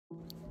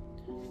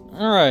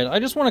Alright, I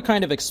just want to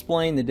kind of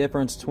explain the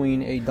difference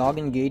between a dog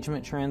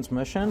engagement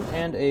transmission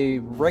and a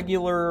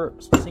regular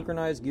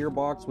synchronized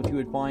gearbox, which you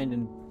would find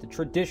in the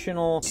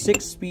traditional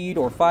 6-speed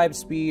or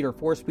 5-speed or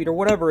 4-speed or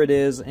whatever it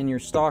is in your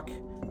stock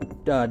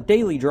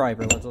daily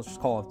driver, let's just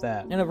call it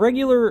that. In a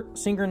regular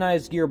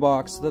synchronized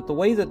gearbox, the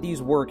way that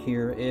these work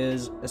here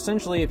is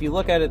essentially, if you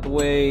look at it the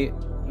way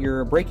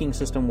your braking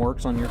system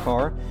works on your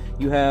car,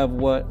 you have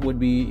what would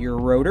be your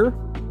rotor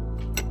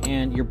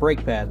and your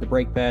brake pad, the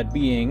brake pad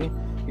being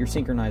your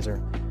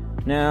synchronizer.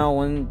 Now,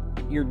 when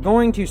you're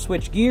going to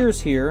switch gears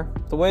here,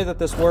 the way that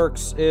this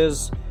works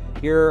is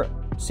your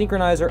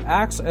synchronizer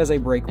acts as a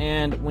brake,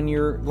 and when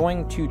you're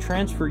going to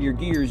transfer your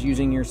gears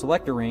using your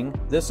selector ring,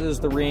 this is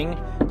the ring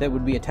that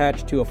would be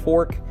attached to a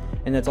fork,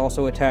 and that's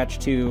also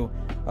attached to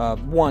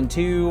 1,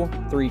 2,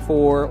 3,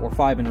 4, or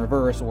 5 in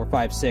reverse, or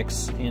 5,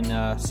 6 in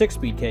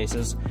 6-speed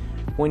cases.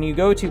 When you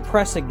go to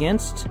press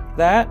against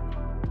that,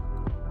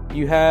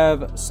 you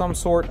have some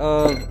sort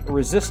of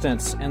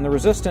resistance, and the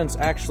resistance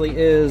actually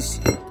is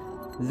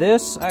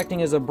this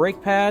acting as a brake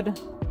pad,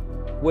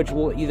 which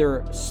will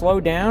either slow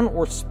down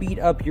or speed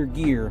up your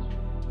gear.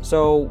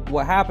 So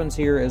what happens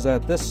here is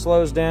that this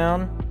slows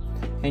down,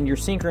 and your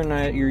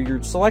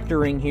selector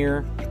ring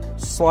here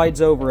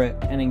slides over it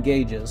and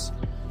engages.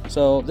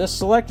 So this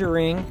selector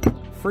ring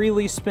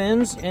freely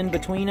spins in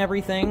between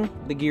everything.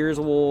 The gears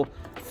will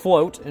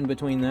float in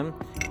between them,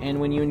 and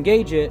when you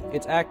engage it,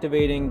 it's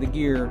activating the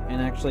gear, and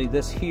actually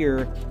this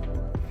here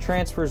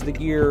transfers the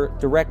gear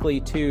directly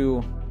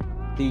to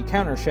the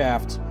counter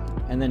shaft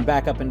and then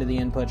back up into the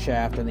input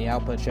shaft and the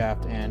output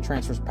shaft and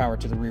transfers power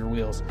to the rear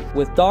wheels.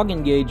 With dog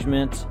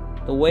engagement,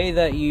 the way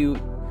that you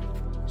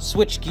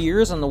switch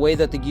gears and the way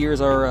that the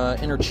gears are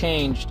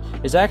interchanged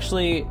is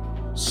actually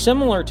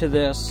similar to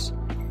this,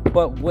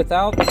 but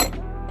without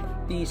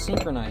the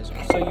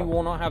synchronizer. So you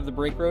will not have the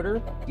brake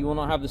rotor, you will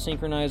not have the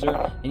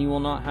synchronizer, and you will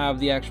not have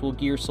the actual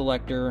gear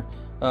selector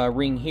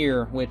ring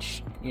here,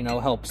 which, you know,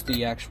 helps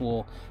the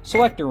actual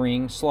selector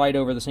ring slide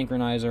over the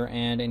synchronizer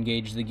and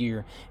engage the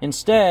gear.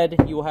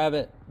 Instead, you will have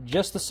it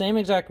just the same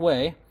exact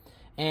way,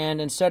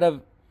 and instead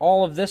of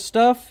all of this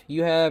stuff,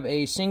 you have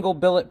a single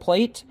billet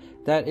plate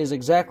that is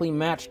exactly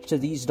matched to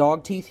these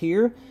dog teeth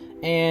here,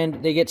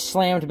 and they get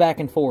slammed back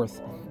and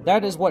forth.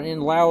 That is what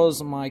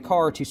allows my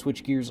car to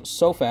switch gears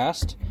so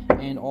fast,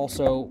 and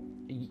also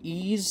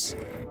ease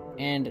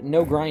and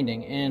no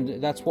grinding,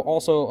 and that's what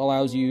also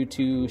allows you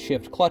to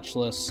shift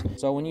clutchless.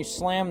 So when you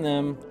slam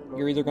them,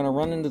 you're either going to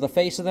run into the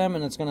face of them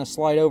and it's going to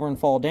slide over and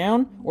fall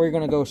down, or you're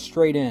going to go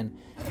straight in.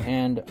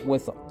 And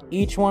with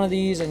each one of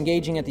these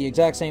engaging at the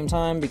exact same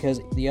time, because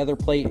the other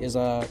plate is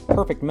a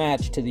perfect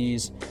match to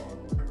these,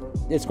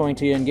 it's going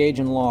to engage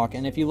and lock.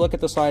 And if you look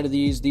at the side of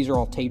these are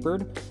all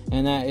tapered,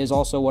 and that is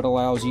also what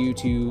allows you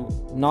to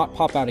not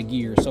pop out of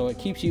gear. So it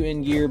keeps you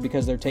in gear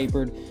because they're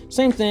tapered.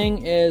 Same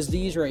thing as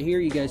these right here.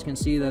 You guys can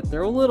see that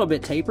they're a little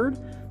bit tapered,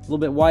 a little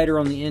bit wider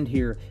on the end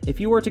here. If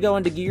you were to go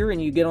into gear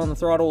and you get on the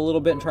throttle a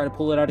little bit and try to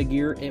pull it out of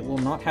gear, it will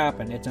not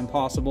happen. It's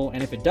impossible.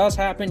 And if it does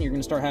happen, you're going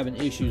to start having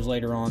issues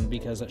later on,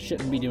 because it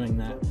shouldn't be doing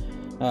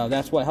that.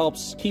 That's what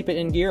helps keep it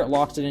in gear. It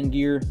locks it in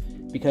gear,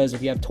 because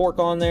if you have torque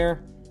on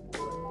there,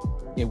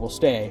 it will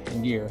stay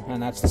in gear,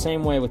 and that's the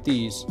same way with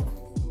these.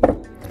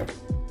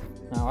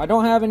 Now, I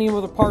don't have any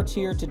other parts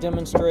here to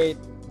demonstrate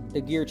the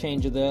gear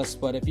change of this,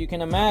 but if you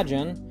can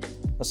imagine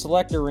a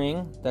selector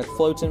ring that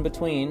floats in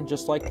between,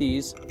 just like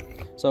these.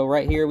 So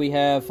right here we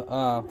have,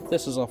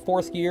 this is a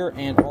 4th gear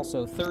and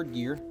also 3rd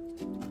gear.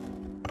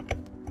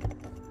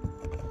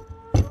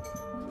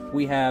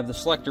 We have the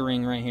selector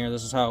ring right here.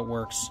 This is how it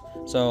works.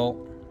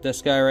 So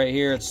this guy right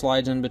here, it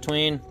slides in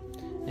between,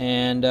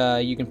 and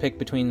you can pick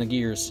between the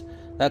gears.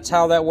 That's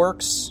how that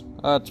works.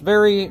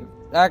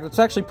 It's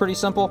actually pretty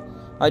simple.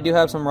 I do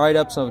have some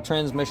write-ups of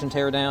transmission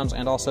teardowns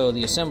and also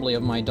the assembly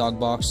of my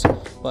Dogbox,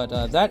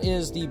 but that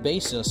is the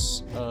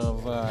basis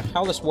of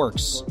how this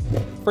works.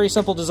 Pretty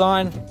simple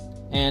design,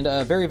 and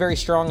very, very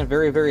strong and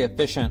very, very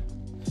efficient.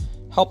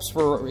 Helps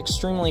for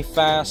extremely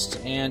fast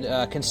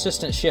and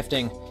consistent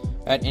shifting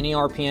at any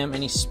RPM,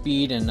 any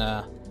speed, and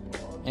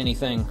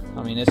anything.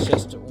 I mean, it's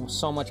just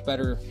so much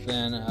better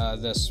than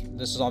this.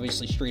 This is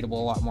obviously streetable,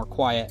 a lot more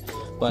quiet,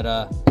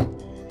 but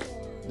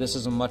this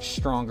is a much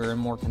stronger and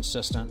more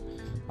consistent.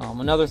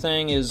 Another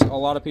thing is, a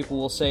lot of people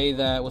will say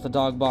that with a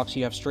Dogbox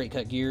you have straight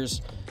cut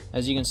gears.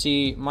 As you can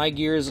see, my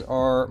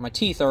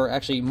teeth are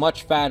actually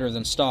much fatter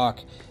than stock.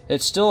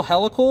 It's still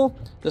helical.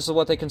 This is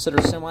what they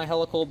consider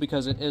semi-helical,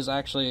 because it is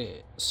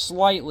actually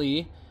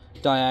slightly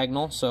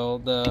diagonal, so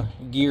the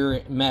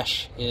gear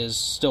mesh is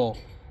still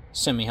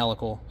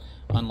semi-helical,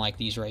 unlike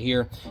these right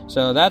here.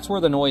 So that's where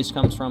the noise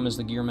comes from, is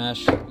the gear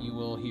mesh. You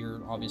will hear,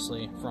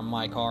 obviously, from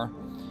my car.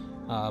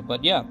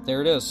 But yeah, there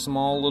it is.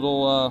 Small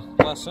little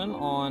lesson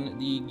on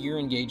the gear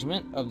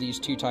engagement of these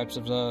two types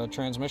of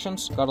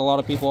transmissions. Got a lot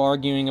of people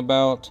arguing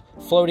about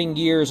floating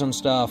gears and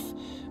stuff.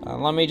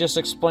 Let me just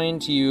explain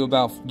to you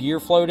about gear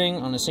floating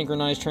on a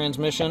synchronized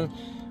transmission.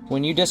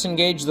 When you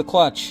disengage the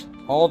clutch,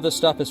 all of this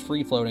stuff is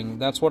free floating.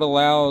 That's what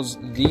allows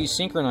the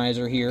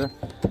synchronizer here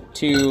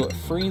to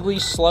freely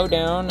slow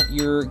down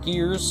your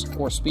gears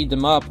or speed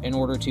them up in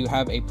order to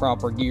have a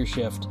proper gear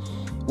shift.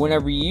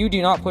 Whenever you do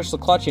not push the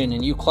clutch in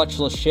and you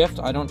clutchless shift,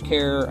 I don't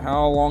care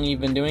how long you've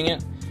been doing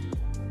it,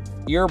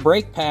 your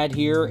brake pad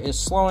here is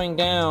slowing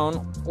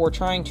down or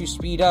trying to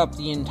speed up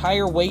the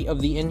entire weight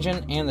of the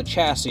engine and the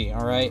chassis,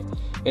 alright?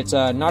 It's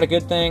not a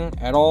good thing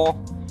at all.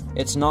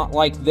 It's not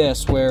like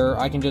this where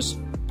I can just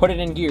put it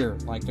in gear.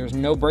 Like, there's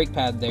no brake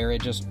pad there,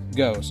 it just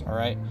goes,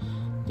 alright?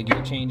 The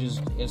gear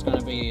changes is going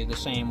to be the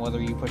same whether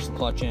you push the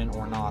clutch in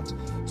or not.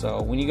 So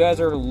when you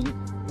guys are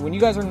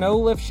no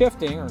lift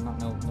shifting, or not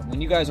no, when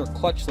you guys are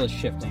clutchless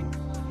shifting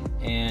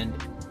and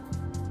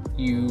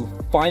you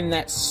find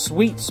that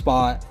sweet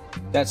spot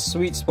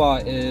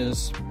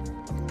is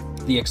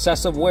the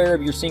excessive wear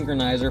of your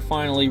synchronizer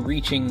finally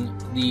reaching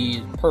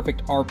the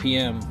perfect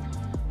RPM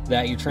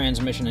that your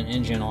transmission and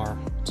engine are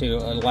to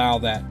allow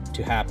that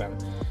to happen.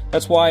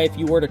 That's why if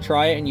you were to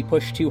try it and you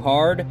push too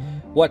hard,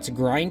 what's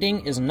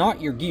grinding is not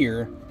your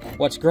gear.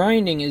 What's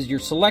grinding is your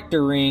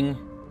selector ring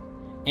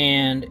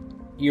and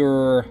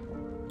your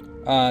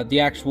the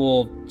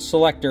actual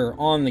selector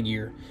on the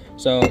gear.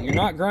 So you're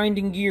not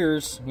grinding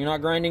gears, you're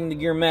not grinding the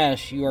gear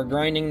mesh, you are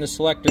grinding the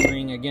selector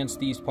ring against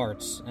these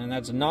parts, and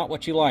that's not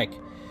what you like.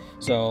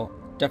 So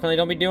definitely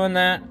don't be doing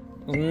that.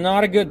 It's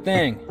not a good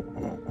thing.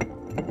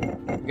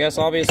 I guess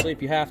obviously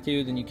if you have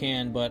to, then you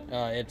can, but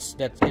it's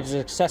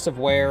excessive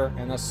wear,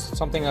 and that's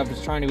something I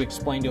was trying to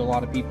explain to a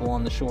lot of people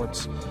on the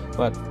shorts.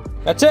 But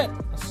that's it.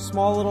 It's a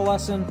small little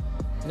lesson.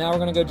 Now we're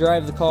gonna go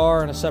drive the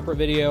car in a separate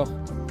video.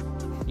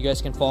 You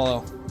guys can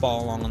follow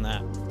along on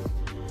that.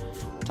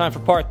 Time for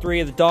part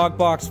 3 of the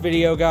Dogbox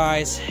video,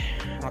 guys.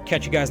 I'll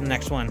catch you guys in the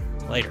next one.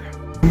 Later.